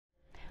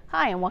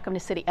Hi, and welcome to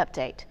City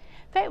Update.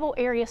 Fayetteville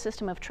Area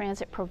System of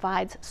Transit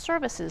provides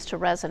services to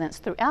residents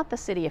throughout the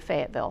city of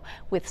Fayetteville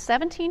with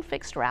 17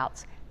 fixed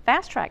routes,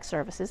 fast track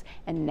services,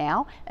 and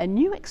now a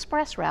new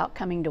express route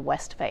coming to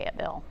West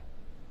Fayetteville.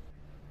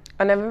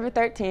 On November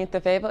 13th,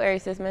 the Fayetteville Area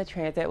System of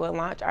Transit will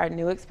launch our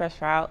new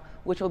express route,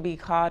 which will be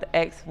called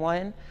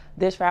X1.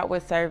 This route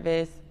will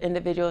service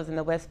individuals in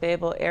the West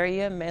Fayetteville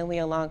area, mainly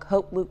along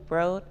Hope Loop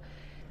Road.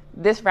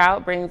 This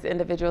route brings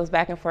individuals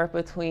back and forth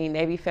between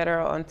Navy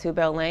Federal on Two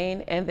Bell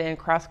Lane and then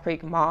Cross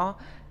Creek Mall.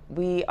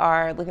 We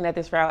are looking at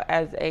this route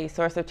as a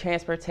source of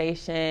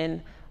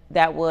transportation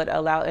that would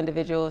allow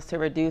individuals to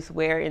reduce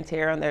wear and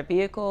tear on their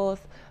vehicles,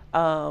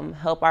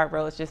 help our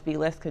roads just be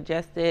less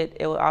congested.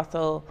 It will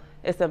also,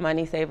 it's a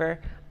money saver.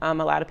 A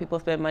lot of people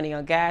spend money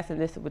on gas, and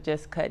this would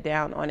just cut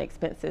down on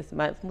expenses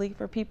monthly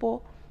for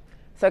people.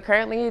 So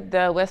currently,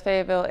 the West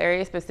Fayetteville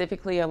area,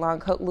 specifically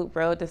along Hope Loop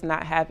Road, does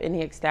not have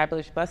any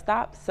established bus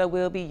stops, so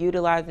we'll be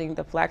utilizing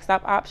the flag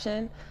stop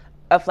option.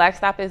 A flag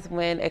stop is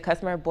when a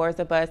customer boards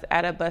a bus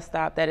at a bus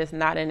stop that is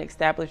not an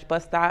established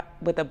bus stop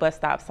with a bus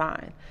stop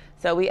sign.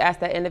 So we ask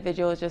that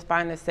individuals just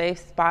find a safe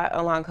spot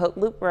along Hope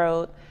Loop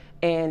Road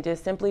and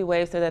just simply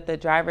wave so that the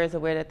driver is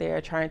aware that they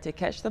are trying to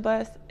catch the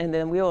bus, and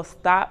then we will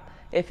stop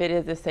if it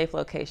is a safe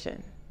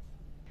location.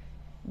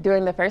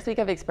 During the first week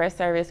of express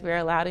service, we are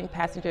allowing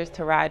passengers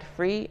to ride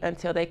free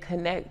until they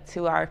connect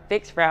to our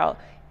fixed route,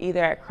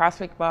 either at Cross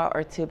Creek Mall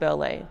or Two Bell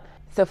Lane.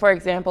 So for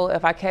example,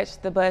 if I catch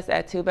the bus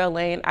at Two Bell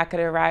Lane, I could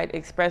ride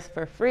express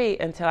for free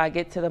until I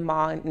get to the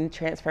mall and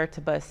transfer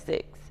to bus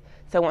 6.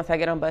 So once I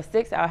get on bus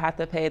 6, I'll have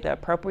to pay the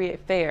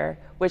appropriate fare,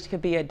 which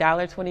could be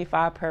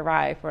 $1.25 per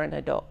ride for an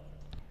adult.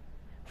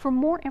 For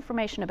more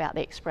information about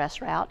the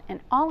express route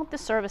and all of the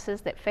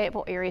services that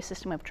Fayetteville Area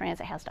System of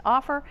Transit has to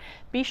offer,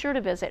 be sure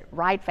to visit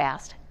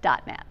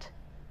ridefast.net.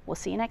 We'll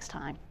see you next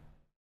time.